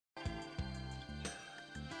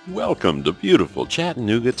Welcome to beautiful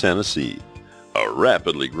Chattanooga, Tennessee, a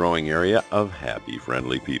rapidly growing area of happy,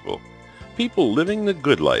 friendly people. People living the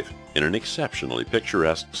good life in an exceptionally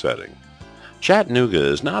picturesque setting. Chattanooga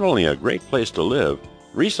is not only a great place to live,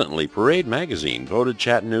 recently Parade magazine voted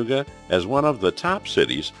Chattanooga as one of the top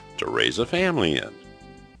cities to raise a family in.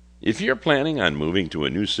 If you're planning on moving to a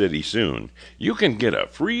new city soon, you can get a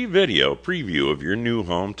free video preview of your new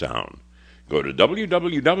hometown. Go to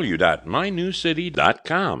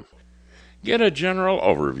www.mynewcity.com. Get a general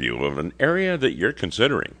overview of an area that you're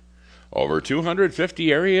considering. Over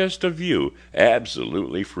 250 areas to view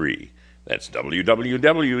absolutely free. That's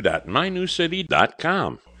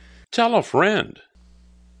www.mynewcity.com. Tell a friend.